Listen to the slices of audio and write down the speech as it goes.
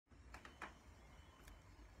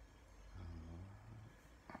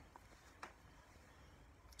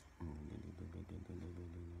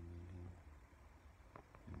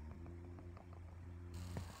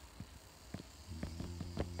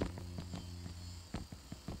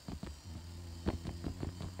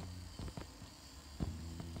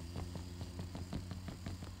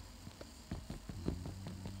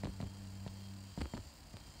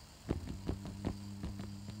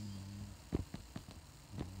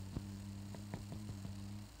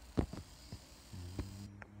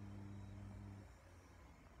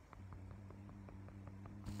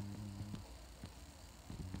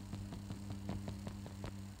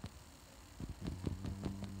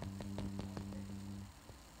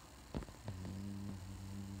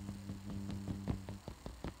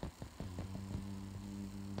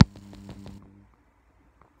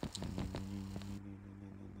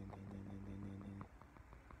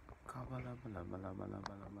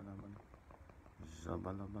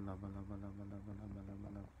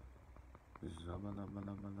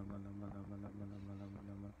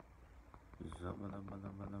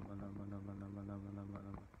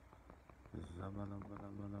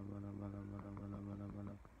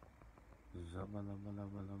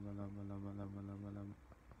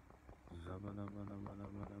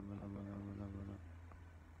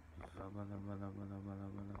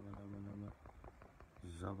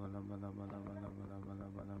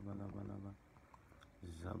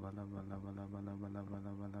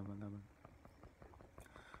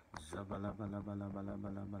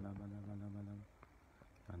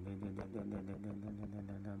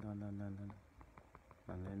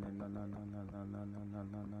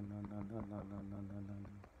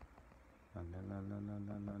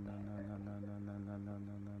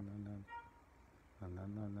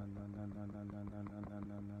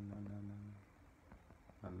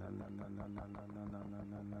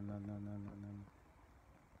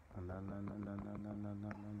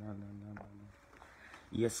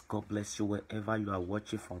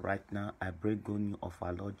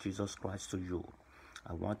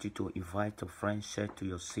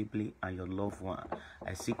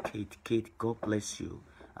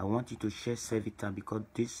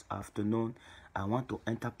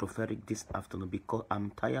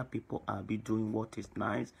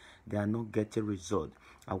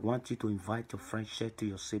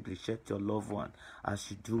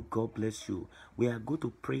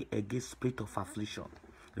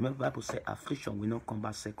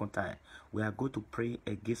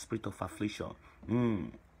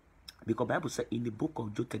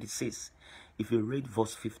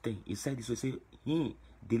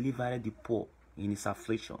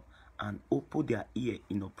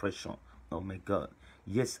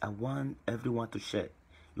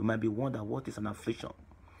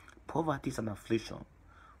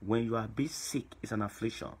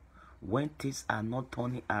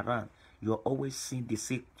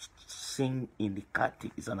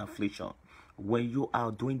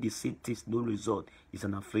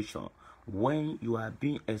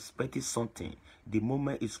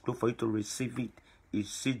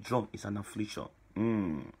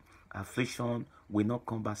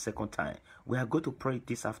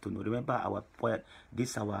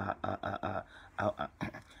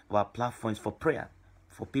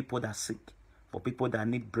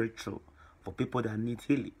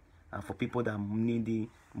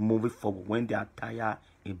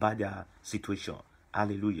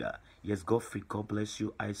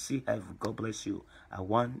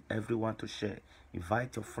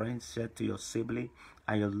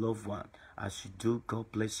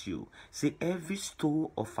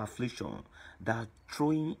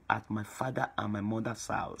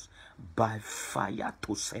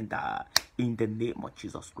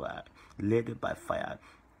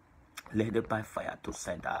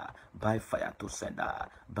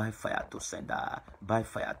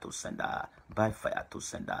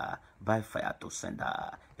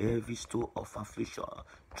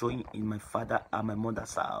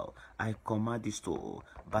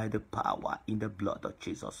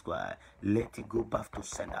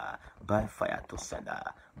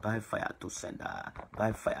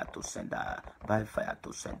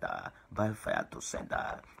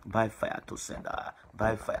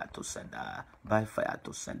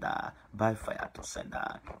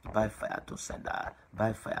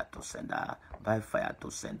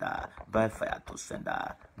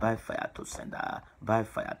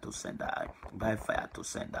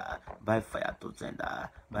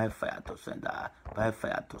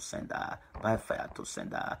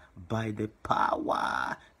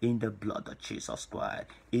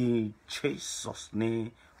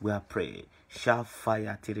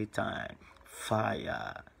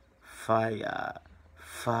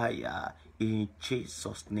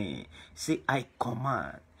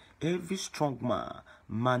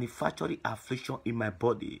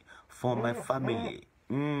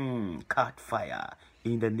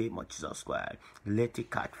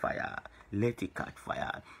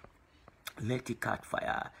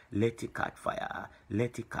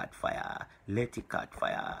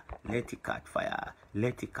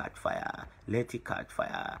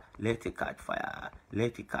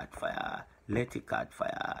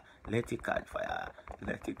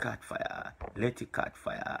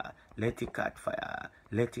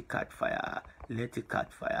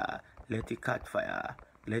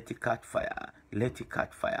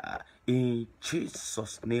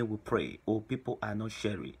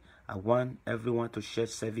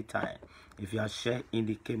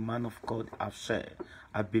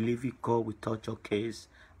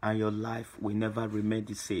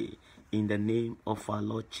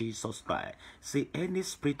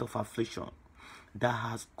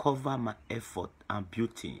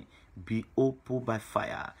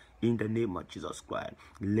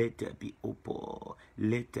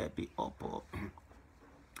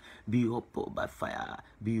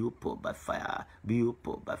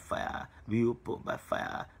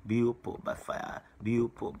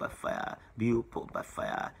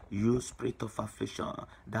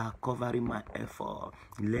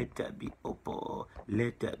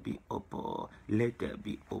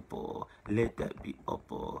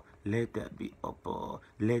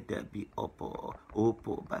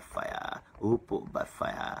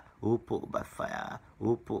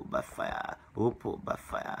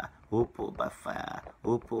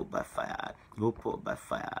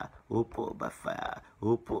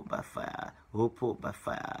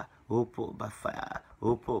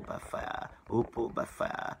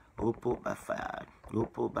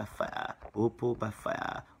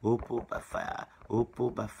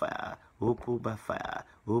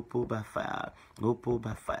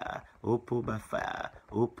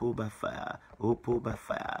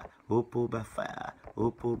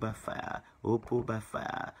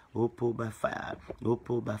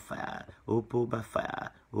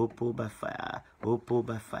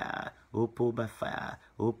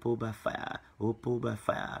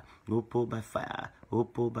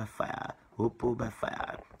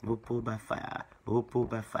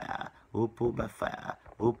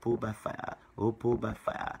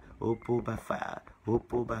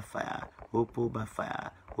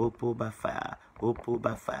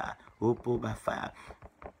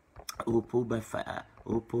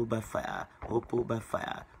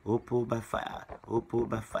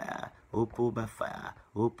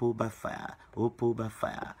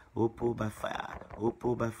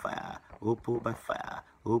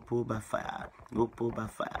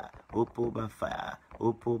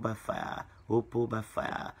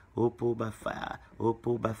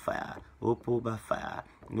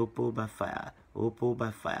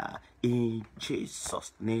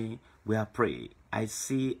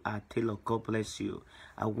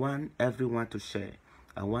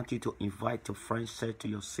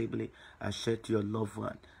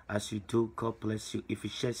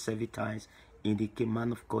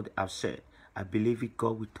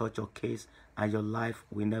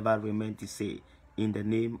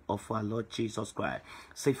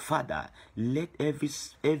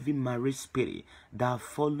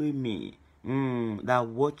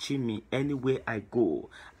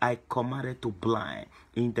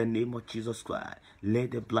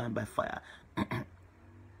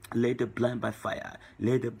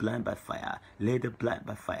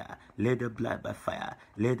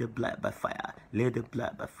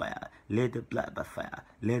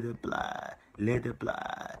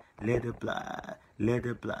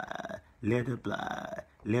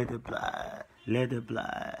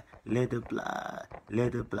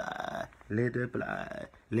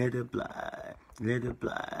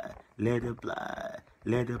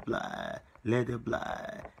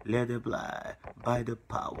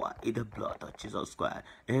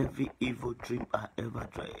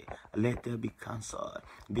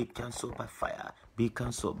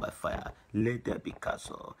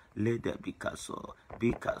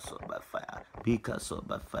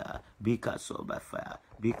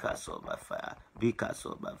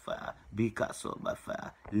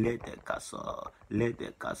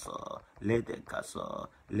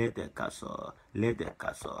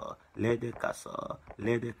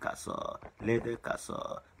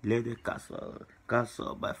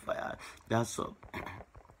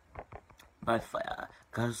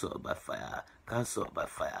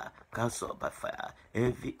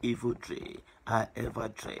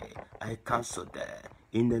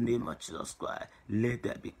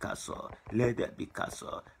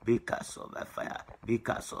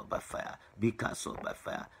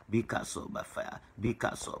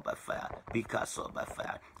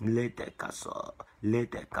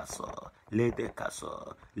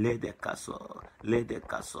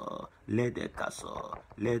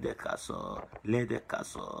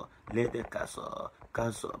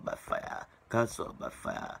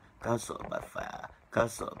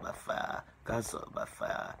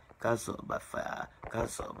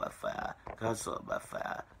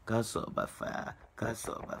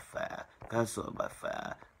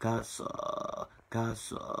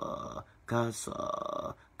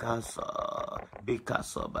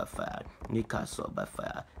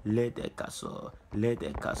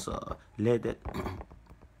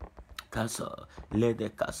Castle, let the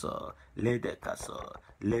castle, let the castle,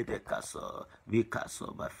 let the castle be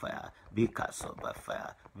castle by fire, be castle by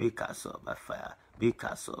fire, be castle by fire, be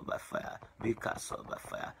castle by fire, be castle by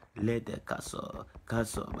fire, let the castle,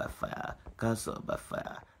 castle by fire, castle by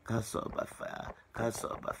fire, castle by fire,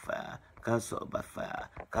 castle by fire, castle by fire,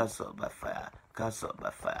 castle by fire, castle by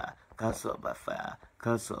fire, castle by fire,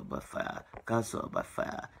 castle by fire, castle by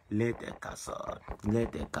fire, let the castle,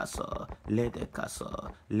 let the castle, let the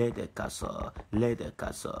castle, let the castle, let the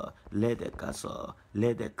castle, let the castle,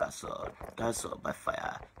 let the castle, castle by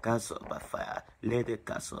fire, castle by fire, let the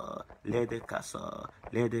castle, let the castle,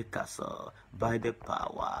 let the castle, by the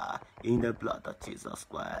power in the blood of Jesus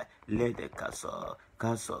Christ, let the castle,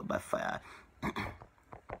 castle by fire.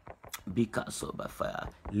 Be castle by fire,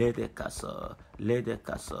 let the castle, let the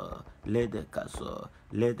castle, let the castle,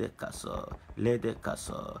 let the castle, let the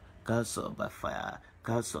castle, castle by fire,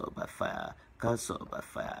 castle by fire, castle by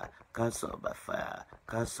fire, castle by fire,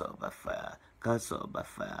 castle by fire, castle by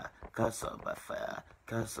fire, castle by fire,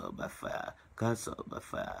 castle by fire, castle by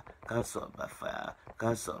fire, castle by fire,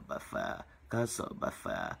 castle by fire, castle by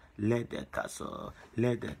fire, let the castle,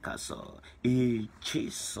 let the castle, in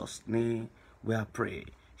Jesus' name we are praying.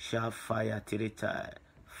 Shall fire territory,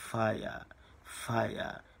 fire,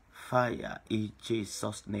 fire, fire in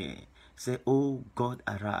Jesus' name. Say, oh God,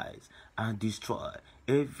 arise and destroy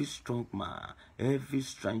every strong man, every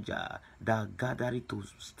stranger that gathered to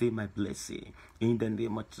stay my blessing in the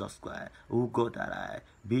name of Jesus Christ. Oh God, arise,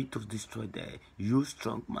 be to destroy them. You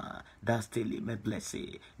strong man that stealing my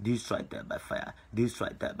blessing, destroy them by fire, destroy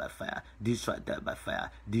them by fire, destroy them by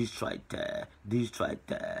fire, destroy them, destroy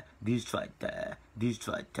them, destroy them,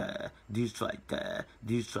 destroy them, destroy them,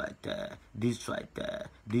 destroy them, destroy them,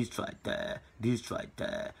 destroy them, destroy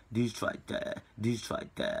them, destroy them, destroy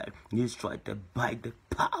them, destroy them by the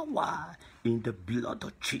power in the blood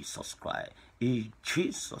of Jesus Christ. In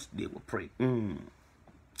Jesus' name we pray.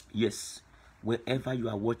 Yes, wherever you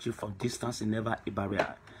are watching from distance, never a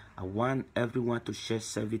barrier. I want everyone to share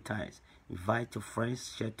several times. Invite your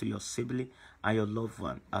friends, share to your sibling and your loved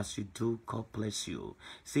one. As you do, God bless you.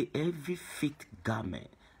 See, every fit garment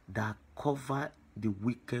that cover the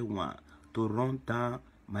wicked one to run down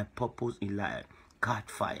my purpose in life, catch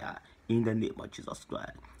fire in the name of Jesus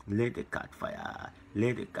Christ. Let it catch fire.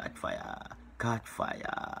 Let it catch fire. Catch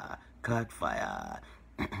fire. Catch fire.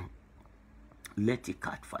 Let it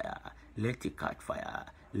catch fire. Let it catch fire.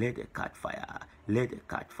 Let it catch fire. Let it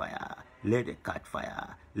catch fire. Let it catch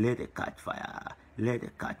fire. Let it catch fire. Let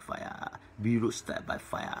it catch fire. Be roasted by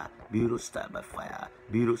fire. Be roasted by fire.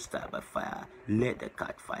 Be roasted by fire. Let it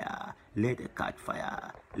catch fire. Let it catch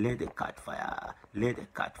fire. Let it catch fire. Let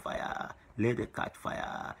it catch fire. Let it catch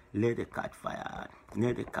fire. Let it catch fire.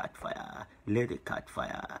 Let it catch fire. Let it catch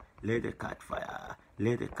fire. Let it catch fire.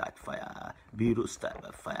 Let it catch fire. Be roasted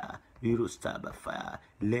by fire. Be roasted by fire.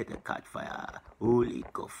 Let it catch fire. Holy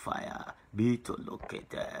Ghost fire. Be to locate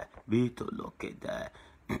there. Be to locate there.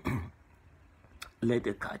 Let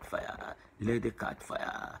it catch fire. Let it catch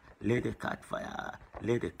fire. Let it catch fire.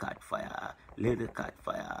 Let it catch fire. Let it catch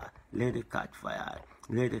fire. Let it catch fire.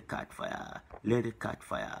 Let it catch fire. Let it catch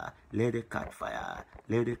fire. Let it catch fire.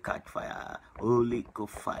 Let it catch fire. Holy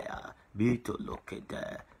Ghost fire. Be to locate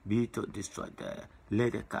there. Be to destroy there.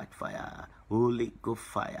 Let it catch fire. Holy Ghost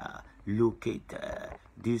fire. Locate there.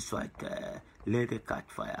 Destroy there. Let it catch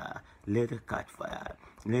fire. Let it catch fire.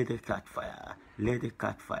 Let it catch fire. Let it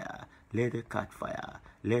catch fire. Let it catch fire.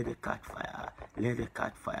 Let it catch fire. Let it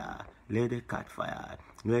catch fire. Let it catch fire.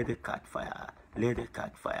 Let it catch fire. Let it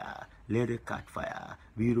catch fire. Let it catch fire.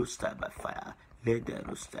 Be roasted by fire. Let the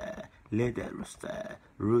rooster. Let the rooster.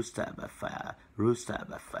 Rooster by fire. Rooster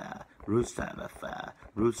by fire. Rooster by fire.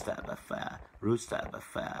 Rooster by fire. Rooster by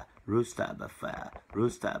fire. Rooster by fire.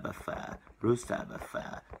 Rooster by fire. Rooster by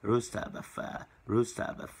fire. Rooster by fire.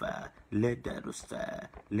 Rooster by fire. Let the rooster.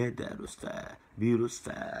 Let the rooster. Be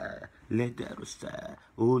rooster. Let the rooster.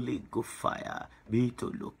 Holy Ghost fire. Be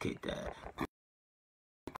to locate there.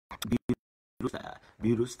 Be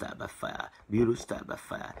roasted by fire. Be roasted by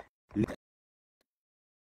fire.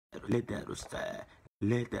 Let the rooster.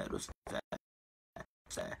 Let the rooster.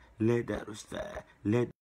 Let the rooster. Let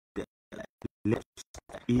the rooster.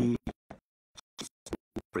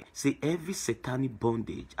 See, every satanic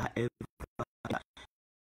bondage I ever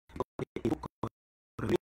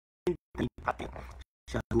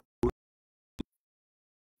shall go.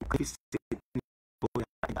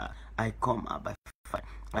 I come out by fire.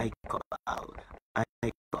 I come out. I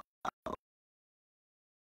come out.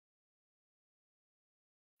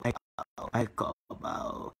 I come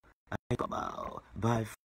out. I come out by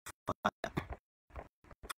fire.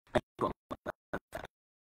 I come out by fire.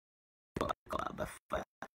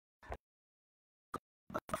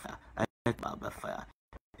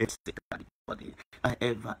 It's the body. I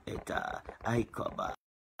ever enter. I come out.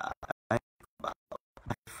 I come out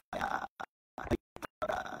by fire. I come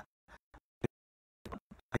out.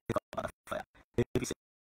 I come out by fire. Every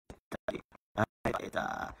second I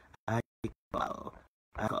enter. I come out.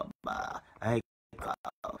 I come out. I come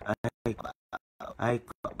out. I come out. I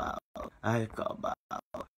come out. I come out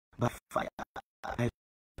by fire. I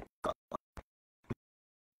come out.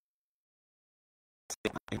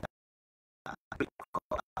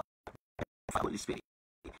 Holy Spirit,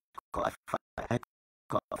 call fire.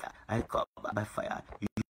 I come by fire.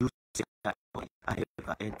 You say that boy. I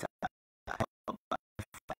ever enter. I come by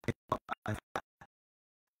fire. I come by fire.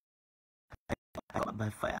 I come by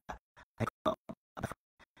fire. I come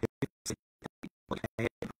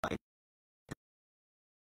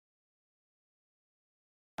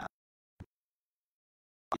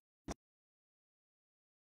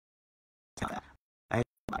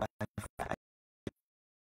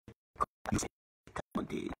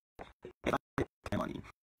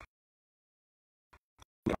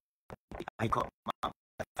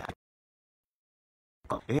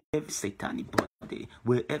every satanic body,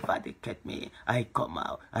 wherever they kept me, I come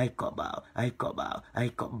out, I come out, I come out, I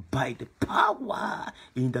come by the power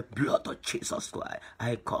in the blood of Jesus Christ.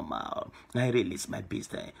 I come out, I release my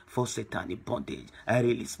business for satanic bondage. I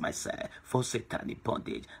release myself for satanic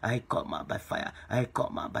bondage. I come out by fire, I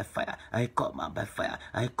come out by fire, I come out by fire,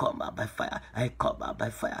 I come out by fire, I come out by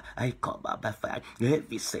fire, I come out by fire.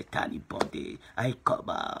 Every satanic bondage, I come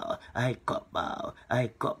out, I come out, I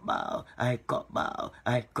come out, I come out,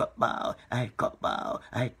 I come out, I come out,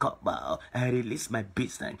 I come out. I release my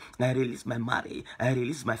business, I release my marriage, I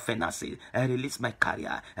release my finances, I release my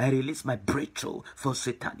career, I release my breakthrough for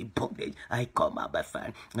satanic bondage. I come out by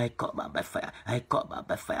fire, I come out by fire, I come out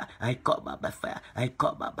by fire, I come out by fire, I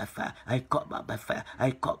come out by fire, I come out by fire,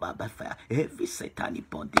 I come out by fire. Every satanic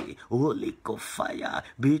bondage, Holy Ghost fire,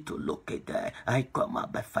 be to locate there. I come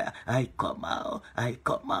out by fire, I come out, I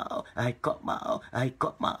come out, I come out, I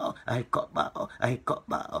come out, I come out, I come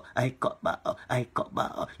out, I come out, I come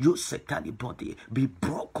out. You satanic body be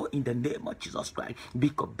broken in the name of Jesus Christ.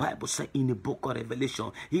 Because Bible says in the book of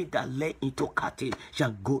Revelation, he that led into captive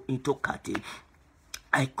shall go into captive.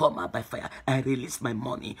 I come out by fire. I release my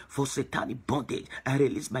money for satanic bondage. I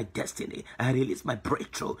release my destiny. I release my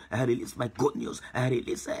breakthrough. I release my good news. I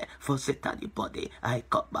release for satanic body. I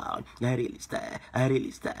come out. I release that. I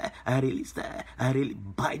release that. I release that. I release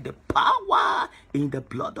by the power in the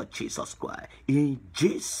blood of Jesus Christ. In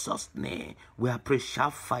Jesus' name, we are praying.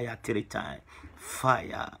 Shout fire 3 times.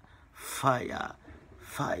 Fire, fire,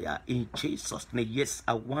 fire. In Jesus' name. Yes,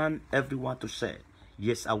 I want everyone to share.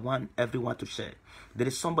 Yes, I want everyone to share. There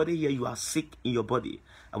is somebody here, you are sick in your body.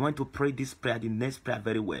 I want to pray this prayer, the next prayer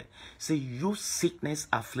very well. Say, you sickness,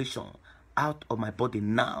 affliction, out of my body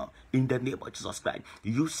now, in the name of Jesus Christ.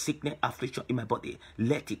 You sickness, affliction in my body,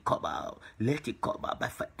 let it come out. Let it come out by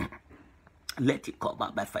fire. Let it come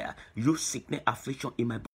out by fire. You sickness, affliction in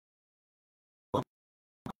my body.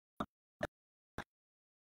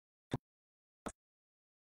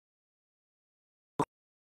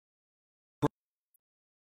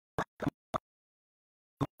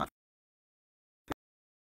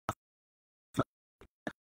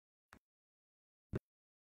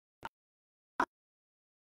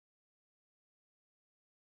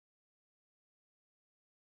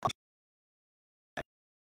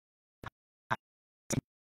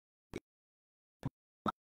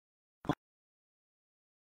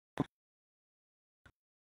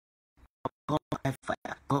 Come out,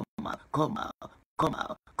 fire, come out, come out, come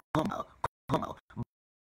out, come out, come out.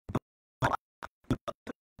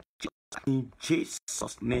 In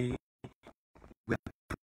Jesus' name, we are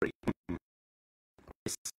praying.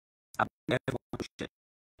 Yes, I never want to share.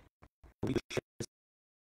 We share.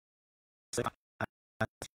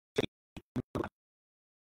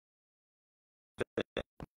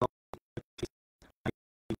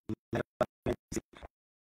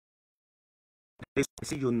 I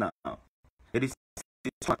see you now. It is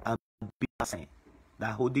this one I'll be saying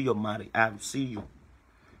that holding your marriage. I see you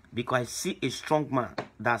because I see a strong man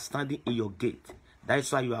that's standing in your gate. That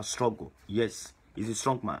is why you are struggle. Yes, he's a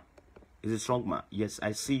strong man. He's a strong man. Yes,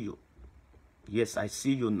 I see you. Yes, I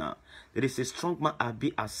see you now. There is a strong man I'll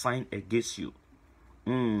be assigned against you.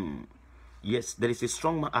 Yes, there is a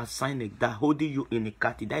strong man assigned that holding you in a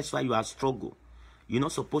catty. That's why you are struggle. You're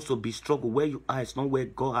not supposed to be struggle. Where you are is not where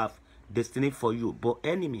God have destiny for you. But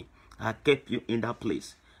enemy have kept you in that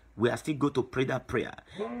place. We are still going to pray that prayer.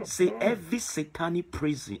 Say, every satanic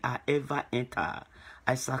prison I ever enter,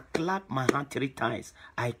 as I clap my hand 3 times,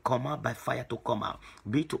 I come out by fire to come out.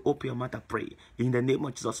 Be to open your mouth and pray. In the name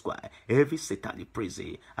of Jesus Christ, every satanic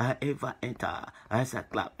prison I ever enter, as I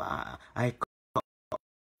clap my hand, I come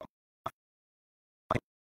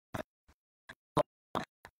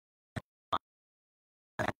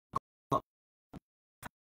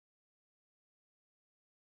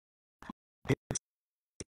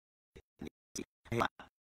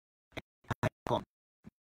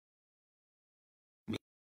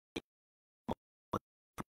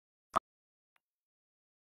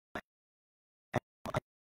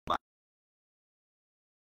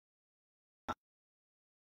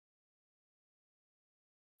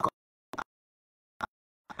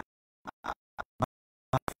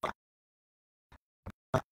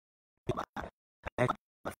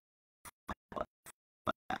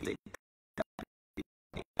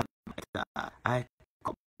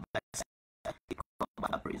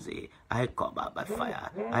I come out by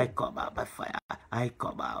fire. I come out by fire. I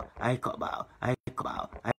come out. I come out. I come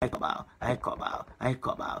out. I come out. I come out. I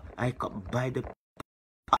come out. I come by the power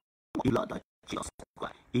of Lord Jesus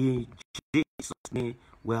Christ. In Jesus' name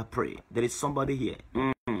we are praying. There is somebody here.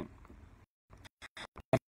 I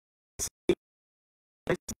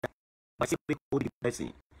see people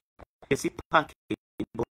blessing. I see package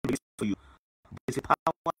for you. There's a power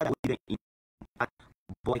that will be in that,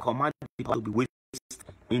 but I command people to be wasted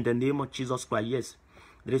in the name of Jesus Christ. Yes,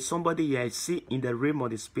 there is somebody here I see in the realm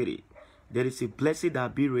of the spirit. There is a blessing that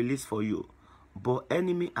will be released for you, but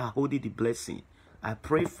enemy are holding the blessing. I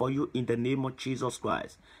pray for you in the name of Jesus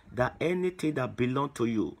Christ that anything that belongs to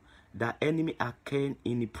you, that enemy are kept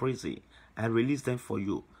in the prison, I release them for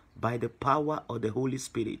you by the power of the Holy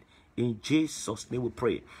Spirit. In Jesus' name we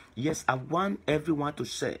pray. Yes, I want everyone to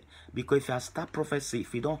share, because if you start prophecy,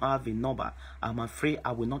 if you don't have a number, I'm afraid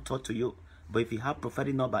I will not talk to you. But if you have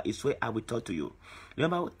prophetic number, it's where I will talk to you.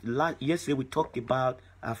 Remember, yesterday we talked about,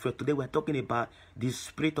 today we're talking about the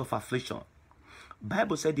spirit of affliction.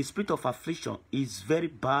 Bible said the spirit of affliction is very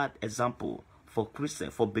bad example for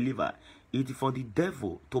Christian, for believer. It is for the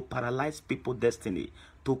devil to paralyze people's destiny,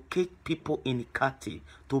 to keep people in captive,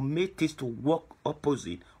 to make this to work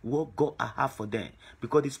opposite what God has for them.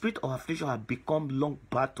 Because the spirit of affliction has become long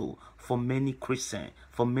battle for many Christians,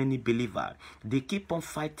 for many believers. They keep on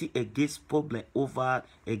fighting against problem over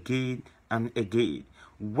again and again.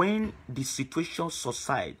 When the situation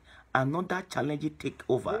subsides, another challenge take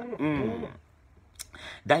over.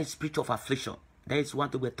 That is spirit of affliction. That is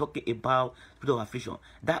what we're talking about, spirit of affliction.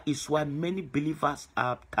 That is why many believers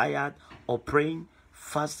are tired of praying,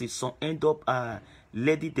 fasting. Some end up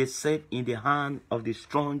letting themselves in the hand of the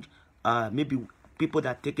strong, maybe people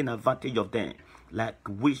that are taking advantage of them, like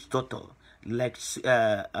witch doctor, like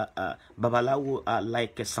Babalawo,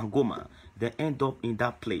 like Sangoma. They end up in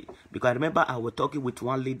that place. Because I remember I was talking with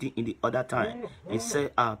one lady in the other time. He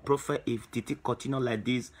said, prophet, if it continue like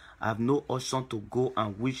this, I have no option to go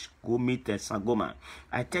and go meet Sangoma.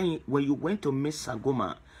 I tell you, when you went to meet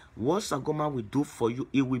Sangoma, what Sangoma will do for you,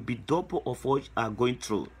 it will be double of what you are going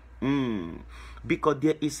through. Because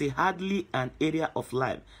there is hardly an area of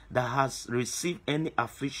life that has received any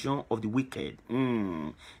affliction of the wicked.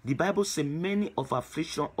 The Bible says many of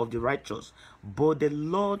affliction of the righteous, but the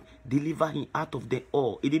Lord deliver him out of them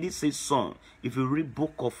all. It didn't say some. If you read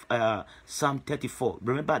book of Psalm 34,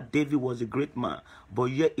 remember David was a great man, but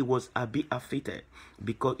yet he was a bit afflicted,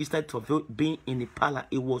 because instead of being in the palace,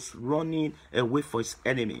 he was running away for his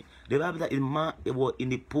enemy. The Bible said the man was in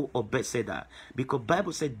the pool of Bethesda, because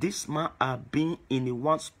Bible said this man had been in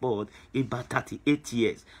one spot about 38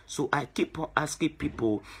 years. So I keep on asking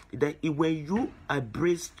people that when you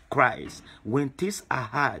embrace Christ, when things are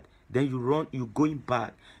hard, then you run, you going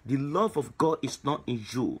back. The love of God is not in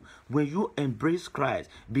you. When you embrace Christ,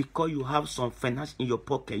 because you have some finance in your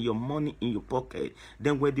pocket, your money in your pocket,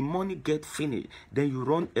 then when the money gets finished, then you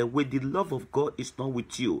run away. The love of God is not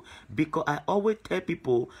with you. Because I always tell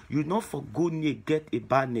people, you not for good name get a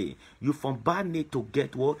bad name. You from bad name to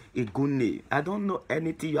get what? A good name. I don't know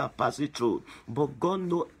anything you are passing through, but God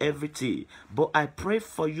knows everything. But I pray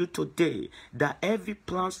for you today that every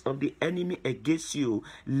plans of the enemy against you,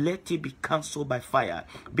 let it be cancelled by fire.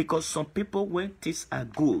 Because some people, when things are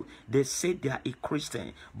good, they say they are a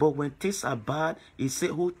Christian, but when things are bad, they say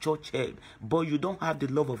whole church help. But you don't have the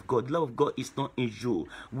love of God. The love of God is not in you.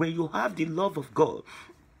 When you have the love of God,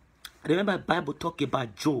 Remember, the Bible talk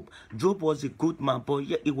about Job. Job was a good man, but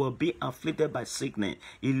yet he was being afflicted by sickness.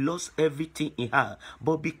 He lost everything he had.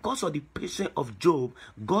 But because of the patience of Job,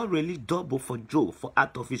 God really doubled for Job for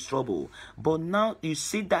out of his trouble. But now you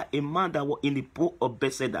see that a man that was in the pool of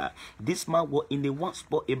Bethesda, this man was in the one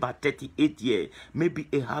spot about 38 years. Maybe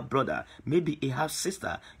he have brother, maybe he have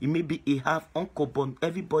sister, maybe he have uncle, but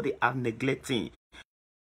everybody are neglecting.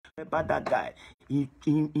 Remember that guy. He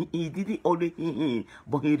didn't always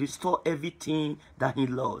but he restored everything that he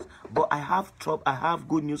lost. But I have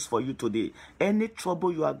good news for you today. Any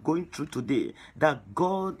trouble you are going through today, that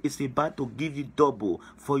God is about to give you double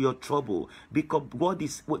for your trouble. Because God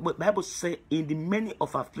is, what Bible says, in the many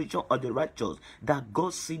of affliction of the righteous, that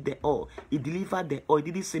God see them all. He delivered them all. He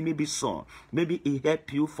didn't say maybe some. Maybe he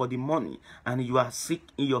help you for the money and you are sick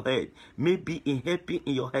in your head. Maybe he help you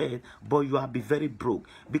in your head, but you are be very broke.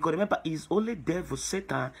 Because remember, it's only devil,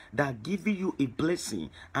 Satan, that give you a blessing,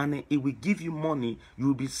 and it will give you money. You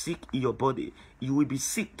will be sick in your body. You will be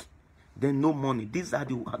sick, then no money. These are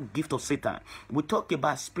the gift of Satan. We talk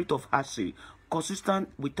about spirit of hardship, consistent.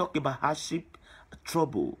 We talk about hardship,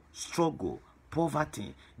 trouble, struggle,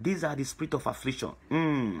 poverty. These are the spirit of affliction.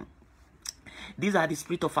 These are the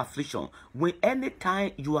spirit of affliction. When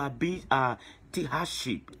anytime you are being the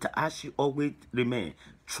hardship always remain.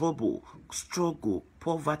 Trouble, struggle,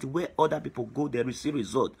 poverty. Where other people go, they receive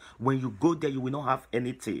result. When you go there, you will not have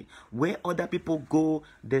anything. Where other people go,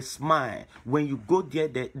 they smile. When you go there,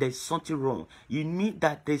 there's something wrong. You need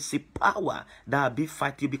that there's a power that will be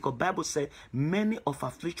fighting you. Because Bible says many of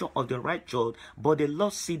affliction of the righteous, but the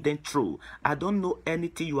Lord see them through. I don't know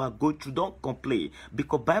anything you are going through. Don't complain.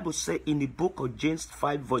 Because Bible says in the book of James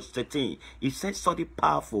 5 verse 13, it says something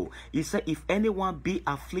powerful. It said, if anyone be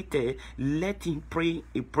afflicted, let him pray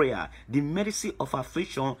a prayer. The mercy of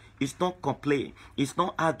affliction is not complain, it's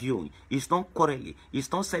not arguing, it's not quarreling,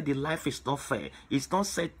 it's not say the life is not fair, it's not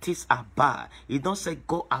say things are bad, it don't say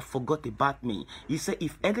God I forgot about me. He said,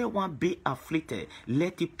 if anyone be afflicted,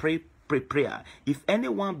 let it pray prayer. If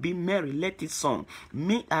anyone be merry, let it song.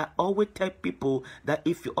 Me, I always tell people that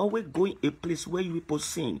if you always go in a place where you people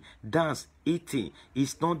sing, dance, eating,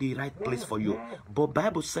 is not the right place for you. But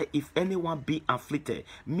Bible says, if anyone be afflicted,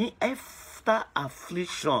 me after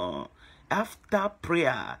affliction, after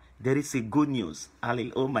prayer, there is a good news.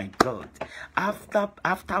 Oh my God.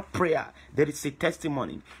 After prayer, there is a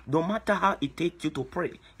testimony. No matter how it takes you to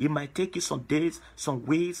pray, it might take you some days, some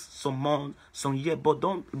weeks, some months, some years, but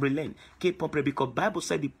don't relent. Keep on praying, because Bible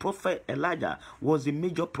said the prophet Elijah was a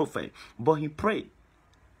major prophet, but he prayed.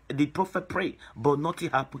 The prophet prayed, but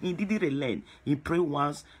nothing happened. He didn't relent. He prayed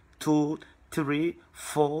once, 2, 3,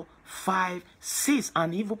 4, 5, 6,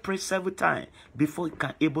 and even pray several times before you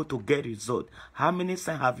can able to get result. How many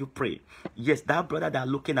times have you prayed? Yes, that brother that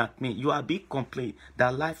looking at me, you are big complaint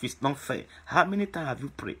that life is not fair. How many times have you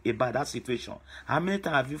prayed about that situation? How many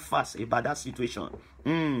times have you fasted about that situation?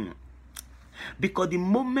 Because the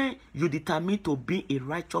moment you determine to be a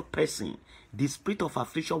righteous person, the spirit of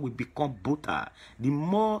affliction will become brutal. The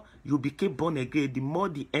more you become born again, the more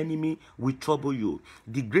the enemy will trouble you.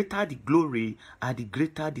 The greater the glory, and the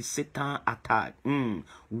greater the Satan attack.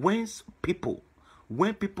 When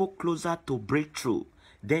people closer to breakthrough,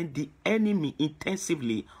 then the enemy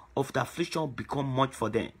intensively of the affliction become much for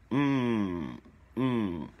them.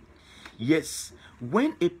 Yes,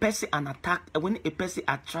 when a person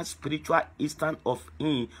attracts spiritual instant of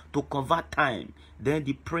him to convert time, then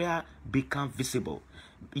the prayer becomes visible.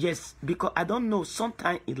 Yes, because I don't know,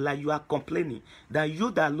 sometimes it's like you are complaining, that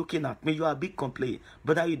you that are looking at me, you are big complaining,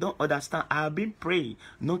 but that you don't understand. I have been praying,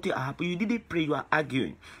 nothing happened. You didn't pray, you are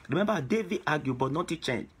arguing. Remember, David argued, but nothing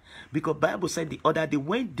changed. Because Bible said the other day,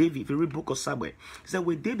 when David, the book of Samuel, said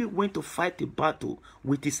when David went to fight a battle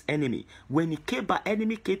with his enemy, when he came back,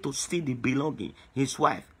 enemy came to steal the belonging, his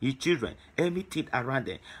wife, his children, everything around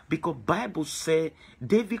them. Because Bible said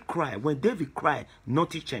David cried. When David cried,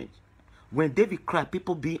 nothing changed. When David cried,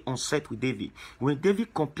 people be upset with David. When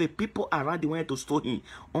David complained, people around him went to stone him.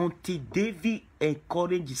 Until David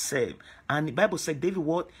encouraged himself. And the Bible said David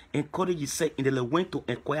what? Encouraged himself in the Lord, went to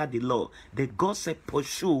acquire the law. That God said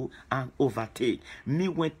pursue and overtake. Me,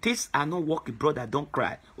 when things are not working, brother, don't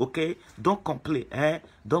cry. Okay? Don't complain.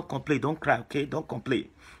 Don't complain. Don't cry. Okay? Don't complain.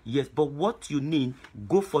 Yes, but what you need,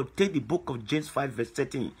 take the book of James 5 verse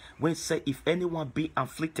 13. When it says, if anyone be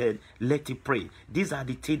afflicted, let him pray. These are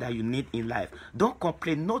the things that you need in life. Don't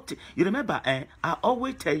complain. You remember, I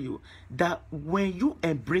always tell you that when you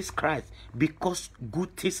embrace Christ, because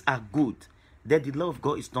good things are good, then the love of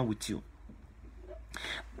God is not with you.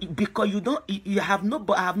 Because you have not,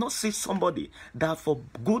 but I have not seen somebody that for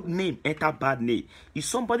good name enter bad name. If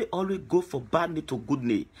somebody always go for bad name to good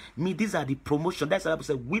name, me, these are the promotion. That's why I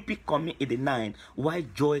say weeping coming in the night, while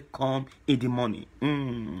joy come in the morning.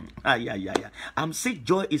 Yeah. I'm saying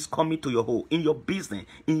joy is coming to your home, in your business,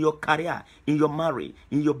 in your career, in your marriage,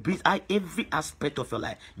 in your business, every aspect of your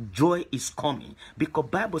life. Joy is coming because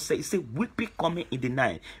Bible says it say weeping coming in the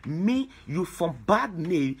night. Me, you from bad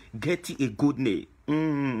name getting a good name.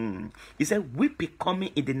 He said, weeping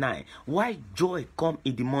coming in the night, why joy come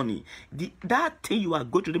in the morning. That thing you are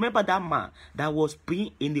going to remember, that man that was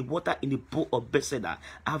being in the water in the pool of Bethesda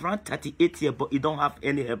around 38 years, but he don't have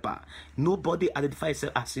any helper. Nobody identifies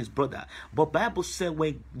himself as his brother. But Bible said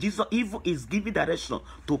when Jesus even is giving direction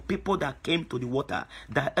to people that came to the water,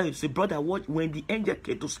 that say, brother, what when the angel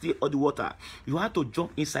came to steal all the water, you have to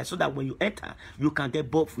jump inside so that when you enter, you can get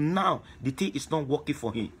both. Now the thing is not working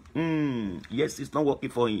for him. Yes, it's not working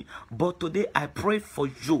for him. But today I pray for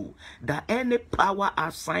you that any power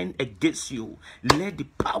assigned against you, let the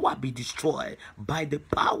power be destroyed by the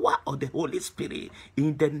power of the Holy Spirit.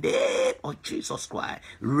 In the name of Jesus Christ,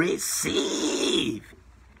 receive.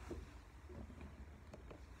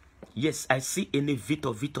 Yes, I see any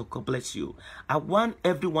Vito, God bless you. I want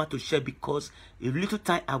everyone to share because a little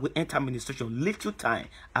time I will enter administration. Little time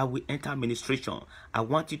I will enter administration. I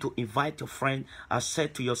want you to invite your friend. I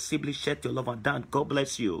said to your sibling, share to your lover down. God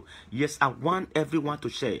bless you. Yes, I want everyone to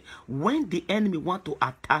share. When the enemy want to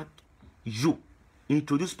attack you,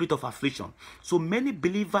 introduce spirit of affliction. So many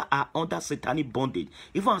believers are under satanic bondage.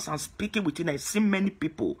 Even as I'm speaking with you, I see many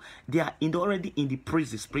people, they are already in the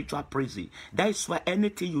prison, spiritual prison. That is why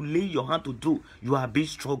anything you lay your hand to do, you are being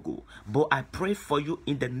struggle. But I pray for you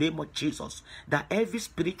in the name of Jesus, that every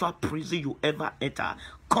spiritual prison you ever enter,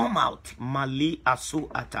 come out. Mali asu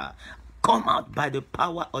ata. Come out by the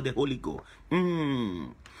power of the Holy Ghost.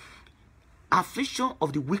 Affliction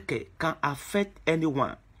of the wicked can affect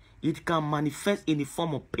anyone. It can manifest in the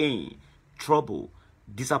form of pain, trouble,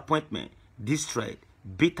 disappointment, distress,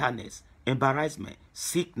 bitterness, embarrassment,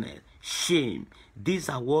 sickness, shame. These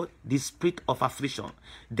are what? The spirit of affliction.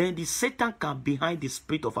 Then the Satan can behind the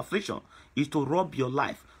spirit of affliction is to rob your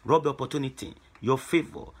life, rob your opportunity, your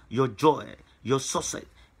favor, your joy, your success,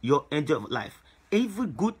 your end of life. Every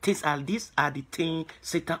good things are these are the things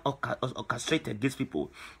Satan orchestrated these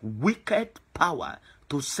people. Wicked power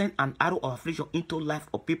to send an arrow of affliction into life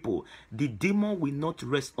of people. The demon will not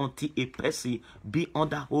rest until a person be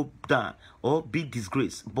under hope down or be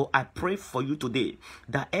disgraced. But I pray for you today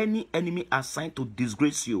that any enemy assigned to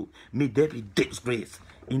disgrace you, may there be disgrace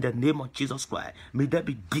in the name of Jesus Christ. May there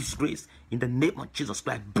be disgrace in the name of Jesus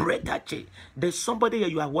Christ. Break that chain. There's somebody here,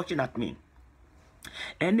 you are watching at me.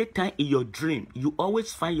 Anytime in your dream, you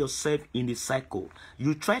always find yourself in the cycle.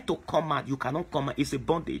 You try to come out, you cannot come out. It's a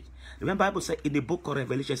bondage. Remember, the Bible said in the book of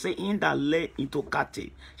Revelation, say, in that led into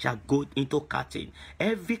captive shall go into captive.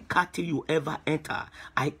 Every captive you ever enter,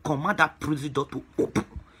 I command that prison door to open.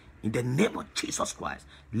 In the name of Jesus Christ,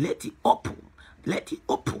 let it open. Let it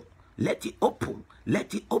open. Let it open.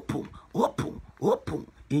 Let it open. Open. Open.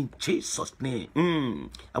 In Jesus' name.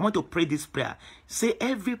 I want to pray this prayer. Say,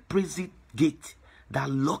 every prison gate that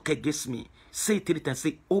lock against me, say it 3 times.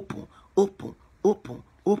 Say, open, open, open,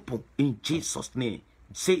 open. In Jesus' name.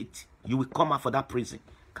 Say it. You will come out for that prison.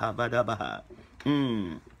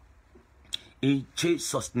 In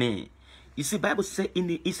Jesus' name. You see, Bible says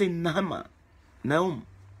it's a Nahum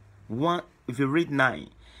 1, if you read 9.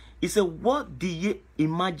 It says, what do ye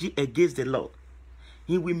imagine against the Lord?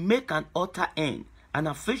 He will make an utter end, and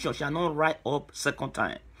affliction shall not rise up second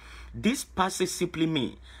time. This passage simply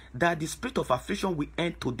means that the spirit of affliction will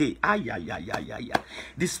end today.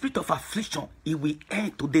 The spirit of affliction, it will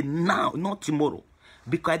end today, now, not tomorrow.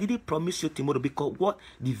 Because I didn't promise you tomorrow. Because what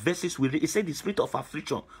the verses will read, it said the spirit of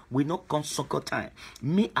affliction will not come second time.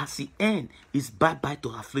 Me as the end is bye-bye to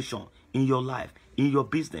affliction in your life, in your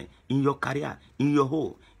business, in your career, in your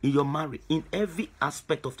home, in your marriage, in every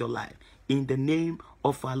aspect of your life. In the name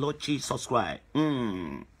of our Lord Jesus Christ.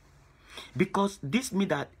 Because this means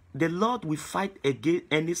that the Lord will fight against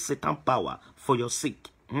any Satan power for your sake.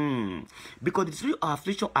 Because the spirit of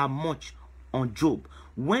affliction are much on Job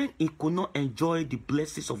when he could not enjoy the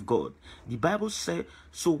blessings of God. The Bible says,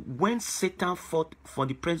 so when Satan fought for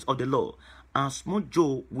the presence of the Lord, and smote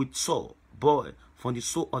Job with sword, boy, from the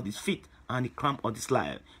sole of his feet and the crown of his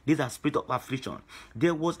life. These are spirit of affliction.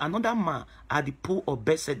 There was another man at the pool of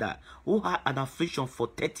Bethesda who had an affliction for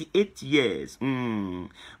 38 years.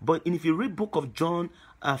 But if you read book of John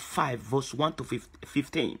 5 verse 1 to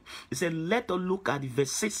 15, it said, let us look at the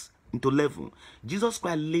verse 6 into level. Jesus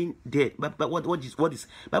Christ laying there. But what is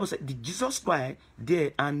Bible said? Jesus Christ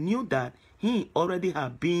there and knew that he already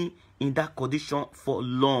had been in that condition for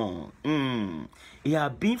long. He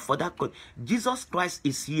had been for that. Jesus Christ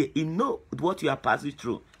is here. He know what you are passing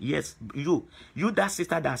through. Yes, you that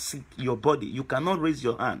sister that sick your body, you cannot raise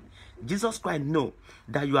your hand. Jesus Christ know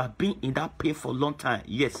that you have been in that pain for a long time.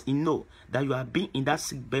 Yes, he know that you have been in that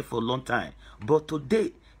sick bed for a long time. But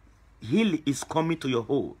today, healing is coming to your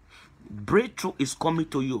home. Breakthrough is coming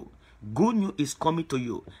to you. Good news is coming to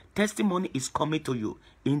you. Testimony is coming to you.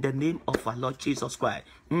 In the name of our Lord Jesus Christ.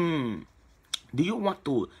 Do you want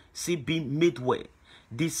to see being made well?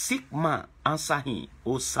 The sick man answered him,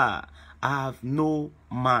 "Oh, sir, I have no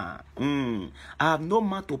man. I have no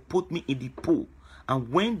man to put me in the pool. And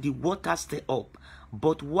when the water stir up,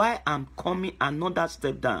 but while I'm coming, another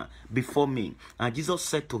step down before me." And Jesus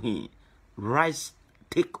said to him, "Rise,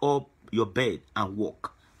 take up your bed and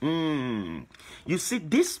walk." You see,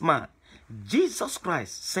 this man, Jesus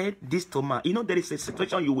Christ said this to man. You know, there is a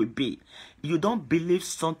situation you will be. You don't believe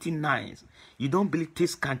something nice. You don't believe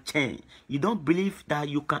things can change. You don't believe that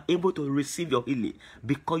you can able to receive your healing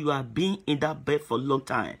because you have been in that bed for a long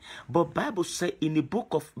time. But Bible said in the book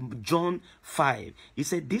of John 5, it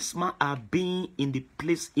said this man have been in the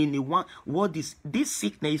place in the one. What is this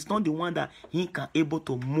sickness is not the one that he can able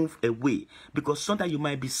to move away, because sometimes you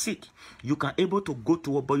might be sick. You can able to go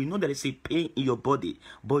to work, but you know there is a pain in your body,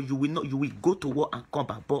 but you will not. You will go to work and come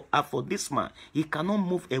back. But for this man, he cannot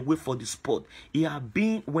move away from the spot. He have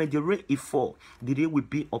been when the rain is fall. The rain will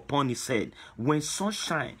be upon his head. When sun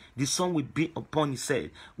shine, the sun will be upon his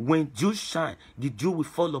head. When dew shine, the dew will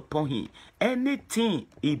fall upon him. Anything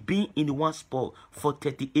he been in one spot for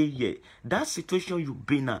 38 years. That situation you've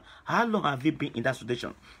been in, how long have you been in that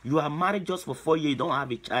situation? You are married just for 4 years, you don't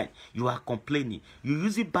have a child. You are complaining. You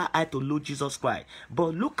use it bad eye to look Jesus Christ.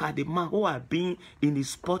 But look at the man who has been in the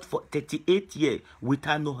spot for 38 years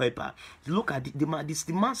without no helper. Look at the man.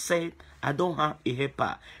 The man said, "I don't have a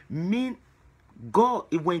helper." Mean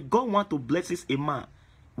God, when God wants to bless a man,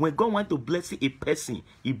 when God wants to bless a person,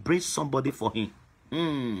 he brings somebody for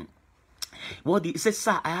him. What he says,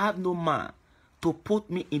 "Sir, I have no man to put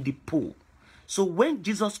me in the pool." So when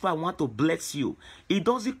Jesus Christ wants to bless you, he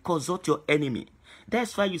doesn't consult your enemy.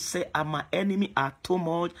 That's why you say, "My enemy are too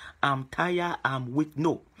much, I'm tired, I'm weak."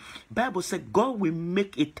 No. Bible says God will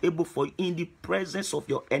make a table for you in the presence of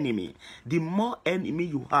your enemy. The more enemy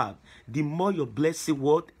you have, the more your blessing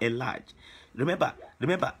will enlarge. Remember,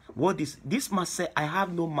 what this man said, "I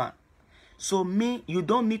have no man." So you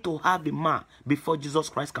don't need to have a man before Jesus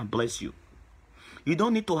Christ can bless you. You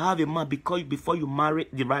don't need to have a man before you marry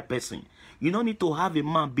the right person. You don't need to have a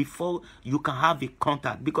man before you can have a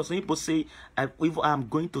contact. Because some people say, if I'm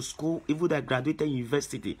going to school, even though I graduated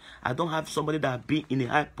university, I don't have somebody that be in a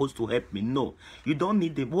high post to help me. No, you don't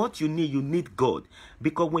need them. What you need God.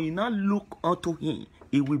 Because when you now look unto him,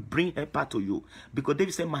 he will bring helper to you. Because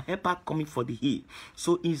David said, "My helper coming for the hill."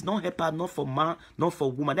 So he's not helper, not for man, not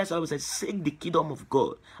for woman. That's why I said, "Seek the kingdom of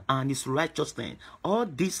God and his righteousness." All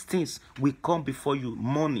these things will come before you.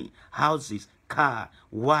 Money, houses, car,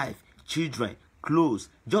 wife, children, clothes.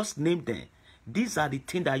 Just name them. These are the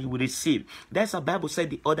things that you will receive. That's what the Bible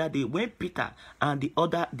said the other day when Peter and the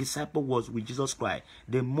other disciple was with Jesus Christ.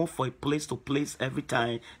 They move from place to place every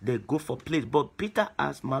time they go for place. But Peter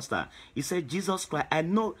asked Master, he said, "Jesus Christ, I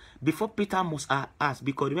know." Before Peter must ask,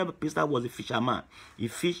 because remember Peter was a fisherman. He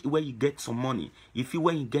fished where you get some money. He fish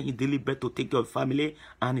where you get his daily bread to take care of family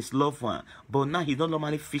and his loved one. But now he don't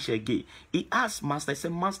normally fish again. He asked Master, he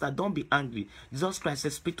said, "Master, don't be angry." Jesus Christ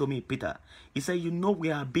said, "Speak to me, Peter." He said, "You know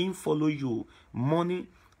we are being follow you morning,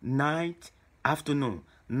 night, afternoon.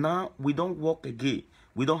 Now we don't work again.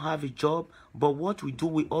 We don't have a job, but what we do,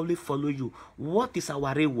 we only follow you. What is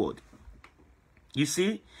our reward?" You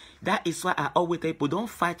see, that is why I always tell people, don't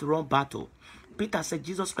fight wrong battle. Peter said,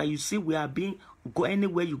 "Jesus Christ, you see, we are being, go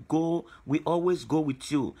anywhere you go, we always go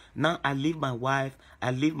with you. Now I leave my wife,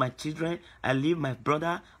 I leave my children, I leave my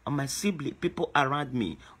brother and my sibling, people around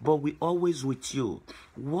me, but we always with you.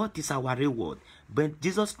 What is our reward?" But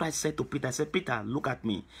Jesus Christ said to Peter, said, "Peter, look at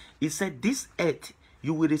me." He said, "This earth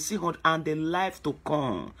you will receive and the life to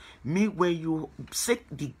come." Me, when you seek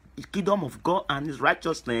the kingdom of God and his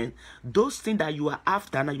righteousness, those things that you are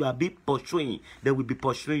after and you are being pursuing, they will be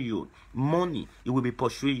pursuing you. Money, it will be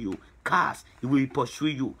pursuing you. Cars, it will be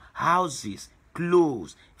pursuing you. Houses,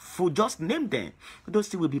 clothes, food, just name them. Those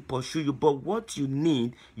things will be pursuing you. But what you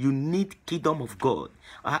need kingdom of God.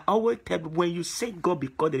 I always tell you, when you say God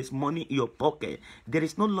because there is money in your pocket, there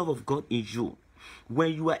is no love of God in you.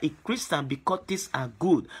 When you are a Christian because things are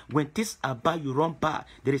good, when things are bad, you run bad,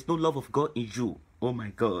 there is no love of God in you. Oh my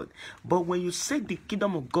God. But when you say the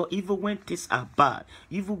kingdom of God, even when things are bad,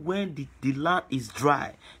 even when the land is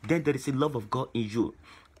dry, then there is a love of God in you.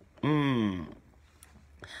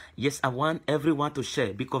 Yes, I want everyone to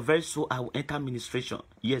share, because very soon I will enter ministration.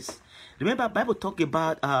 Yes. Remember, Bible talk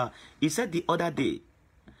about, he said the other day,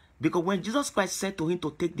 because when Jesus Christ said to him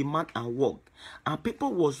to take the man and walk, and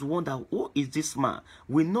people was wonder, who is this man?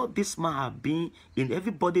 We know this man have been in,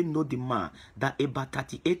 everybody know the man, that about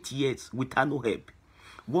 38 years without no help.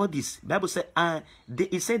 What is? Bible said,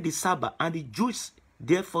 he said the Sabbath, and the Jews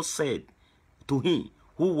therefore said to him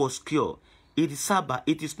who was cured, it is Sabbath,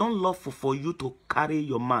 it is not lawful for you to carry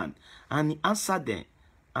your man. And he answered them,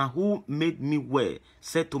 and who made me well,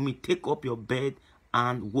 said to me, take up your bed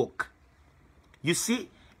and walk. You see,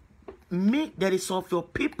 there is of your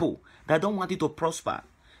people that don't want you to prosper.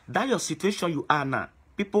 That your situation you are now,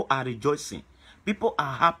 people are rejoicing. People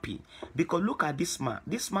are happy. Because look at this man.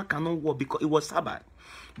 This man cannot walk because it was Sabbath.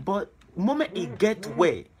 But the moment he gets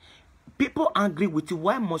well, people angry with you.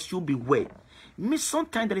 Why must you be well? Means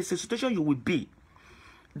sometimes there is a situation you will be,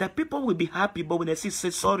 that people will be happy, but when they say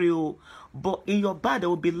sorry, oh, but in your body they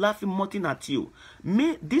will be laughing, mocking at you.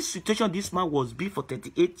 Me, this situation this man was be for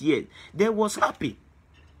 38 years, they was happy.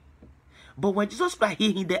 But when Jesus Christ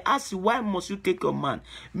healed him, they asked you, why must you take your man?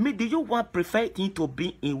 Me, do you want prefer him to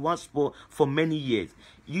be in one spot for many years?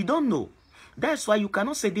 You don't know. That's why you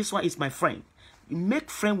cannot say this one is my friend. Make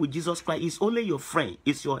friend with Jesus Christ. It's only your friend.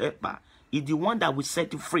 It's your helper. It's the one that will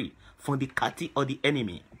set you free from the catty or the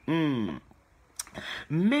enemy.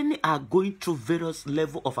 Many are going through various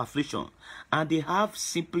levels of affliction, and they have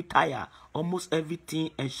simply tired almost everything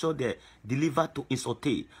ensure they deliver to insult.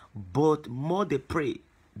 But more they pray,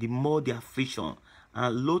 the more the affliction,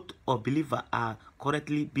 and lot of believers are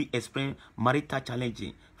currently be experiencing marital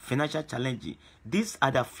challenging, financial challenging. These are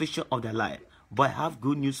the affliction of their life. But I have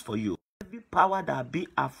good news for you. Every power that be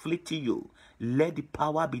afflicting you, let the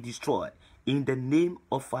power be destroyed in the name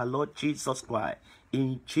of our Lord Jesus Christ.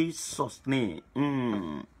 In Jesus' name.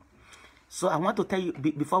 So I want to tell you,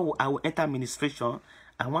 before I will enter administration,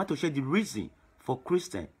 I want to share the reason for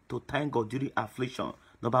Christians to thank God during affliction.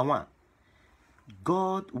 Number one,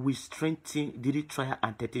 God will strengthen during trial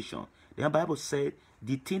and temptation. The Bible said,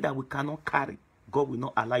 the thing that we cannot carry, God will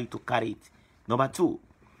not allow you to carry it. Number two,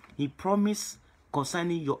 He promised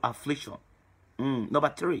concerning your affliction.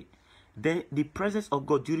 Number three, then the presence of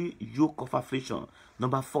God during yoke of affliction.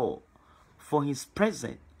 Number four, for His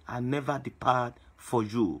presence will never depart for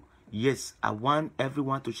you. Yes, I want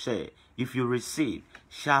everyone to share. If you receive,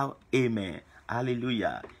 shout amen.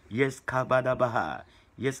 Hallelujah. Yes, kabadabaha.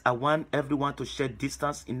 Yes, I want everyone to share.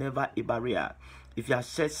 Distance is never a barrier. If you have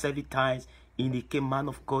shared 7 times, indicate man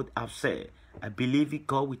of God have said, I believe it,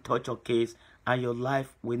 God will touch your case and your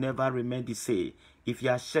life will never remain the same. If you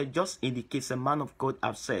have shared, just indicate a man of God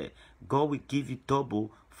have said, God will give you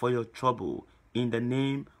double for your trouble. In the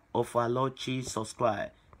name of our Lord Jesus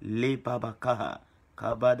Christ. Le babakaha.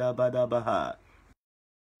 Kabadabadabaha.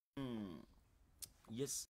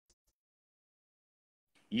 Yes.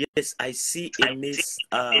 Yes, I see a Miss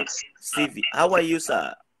Stevie. How are you,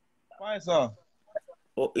 sir? Fine, sir.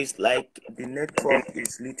 Oh, it's like the network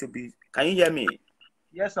is little bit. Can you hear me?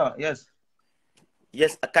 Yes, sir. Yes.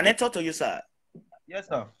 Yes. Can I talk to you, sir? Yes,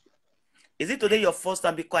 sir. Is it today your first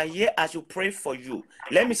time? Because here I should pray for you.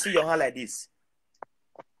 Let me see your hand like this.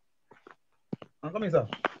 I'm coming, sir.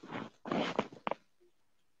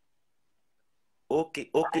 Okay,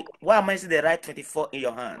 okay. Why am I seeing the right 24 in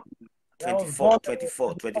your hand? 24,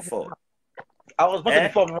 24, 24. I was born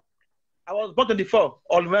 24. I was born 24.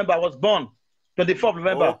 Or November, I was born 24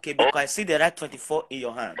 November. Okay, because I see the right 24 in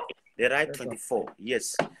your hand. The right Yes, 24. Sir.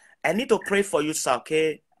 Yes. I need to pray for you, sir,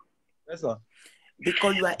 okay? Yes, sir.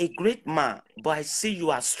 Because you are a great man, but I see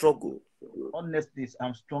you are struggle. Honestly,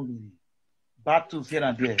 I'm struggling. Battles here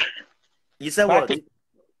and there. You said battles, what?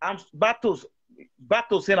 I'm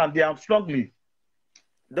battles here and there. I'm struggling.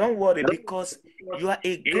 Don't worry, because you are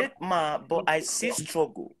a great man, but I see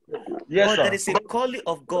struggle. Yes, but sir. There is a calling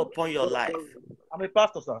of God upon your life. I'm a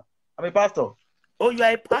pastor, sir. I'm a pastor. Oh, you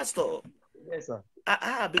are a pastor? Yes, sir.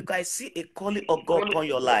 Because I see a calling of God upon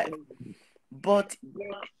your life. But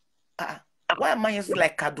why am I just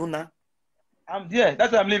like Kaduna? I'm there.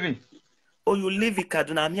 That's where I'm living. Oh, you live in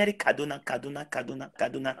Kaduna. I'm hearing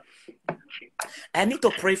Kaduna. I need to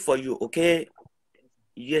pray for you, okay?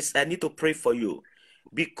 Yes, I need to pray for you.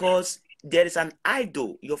 Because there is an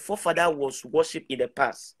idol your forefather was worshipped in the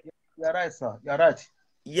past. You're right, sir. You're right.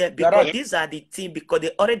 Yeah, because these are the things, because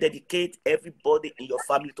they already dedicate everybody in your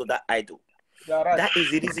family to that idol. Right. That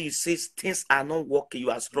is the reason you say things are not working,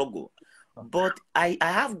 you are struggling. But I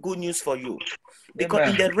have good news for you. Because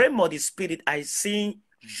in the realm of the spirit, I see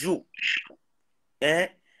you.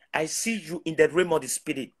 I see you in the realm of the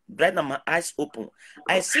spirit. Right now, my eyes open.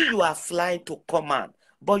 I see you are flying to command,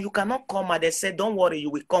 but you cannot come out. They say, don't worry, you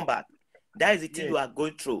will come back. That is the thing you are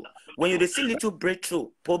going through. When you receive little breakthrough,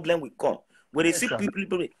 problem will come. When you see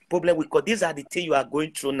people, problem will come. These are the things you are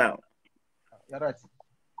going through now. You're right.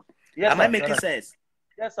 Yes, Am I making sense?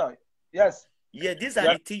 Yes, sir. Yes. Yeah, these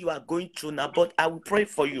are the things you are going through now, but I will pray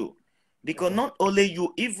for you. Because not only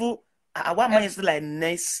you, evil, our man is like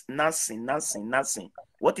nursing.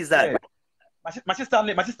 What is that? My sister.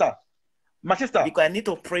 Because I need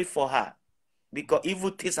to pray for her. Because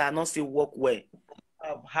evil things are not still work well.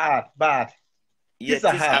 Hard, bad. Yeah,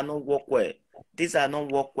 things are not work well. These are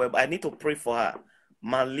not work well. But I need to pray for her.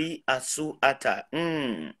 Mali Asu Ata.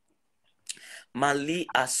 Mali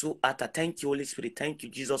Asu Ata. Thank you, Holy Spirit. Thank you,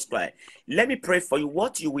 Jesus Christ. Let me pray for you.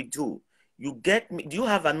 What you will do. You get me. Do you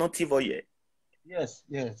have anointing oil? Yes,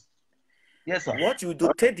 sir. What you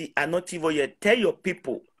do, take the anointing oil. Tell your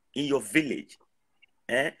people in your village.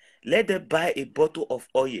 Let them buy a bottle of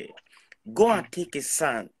oil. Go and take a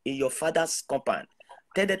sand in your father's compound.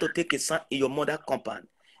 Tell them to take a sand in your mother's compound.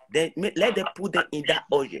 Then let them put them in that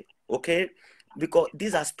oil. Okay? Because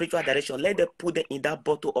these are spiritual direction. Let them put them in that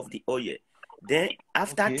bottle of the oil. Then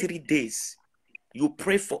after 3 days, you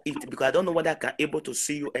pray for it, because I don't know whether I can able to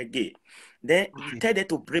see you again. Then you tell them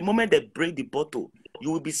to break. The moment they break the bottle,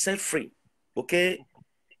 you will be set free. Okay?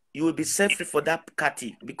 You will be set free for that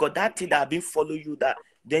catty, because that thing that have been following you, that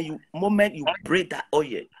then moment you break that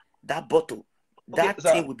oil, that bottle, that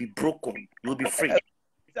thing will be broken. You will be free.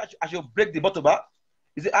 I should break the bottle back.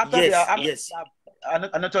 Is it after yes.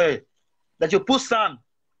 That you put sand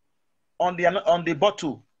on the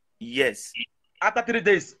bottle? Yes. After 3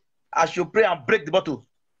 days, I should pray and break the bottle.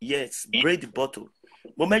 Yes, break the bottle.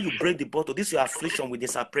 Moment you break the bottle, this your affliction will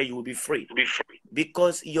disappear. You will be free.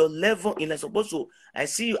 Because your level in supposed to, I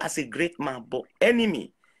see you as a great man, but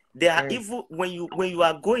enemy, they are evil. When you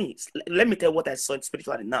are going, let me tell you what I saw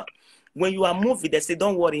spiritually now. When you are moving, they say,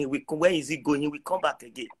 don't worry, where is he going? He will come back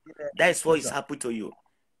again. That is what is happening to you.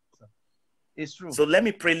 It's true. So let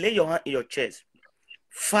me pray. Lay your hand in your chest.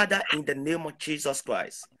 Father, in the name of Jesus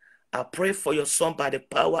Christ, I pray for your son by the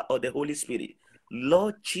power of the Holy Spirit.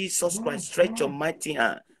 Lord Jesus Christ, stretch your mighty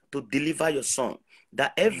hand to deliver your son.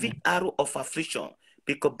 That every arrow of affliction,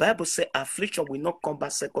 because Bible says affliction will not come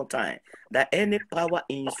back second time. That any power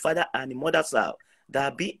in his father and his mother's house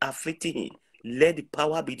that be afflicting him, let the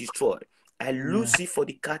power be destroyed. I lose it for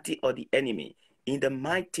the catty of the enemy. In the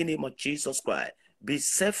mighty name of Jesus Christ, be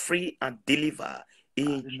set free and deliver.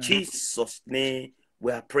 In Jesus' name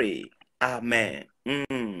we are praying. Amen.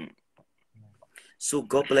 So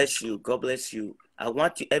God bless you. God bless you. I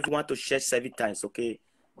want everyone to share 7 times, okay?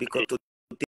 Because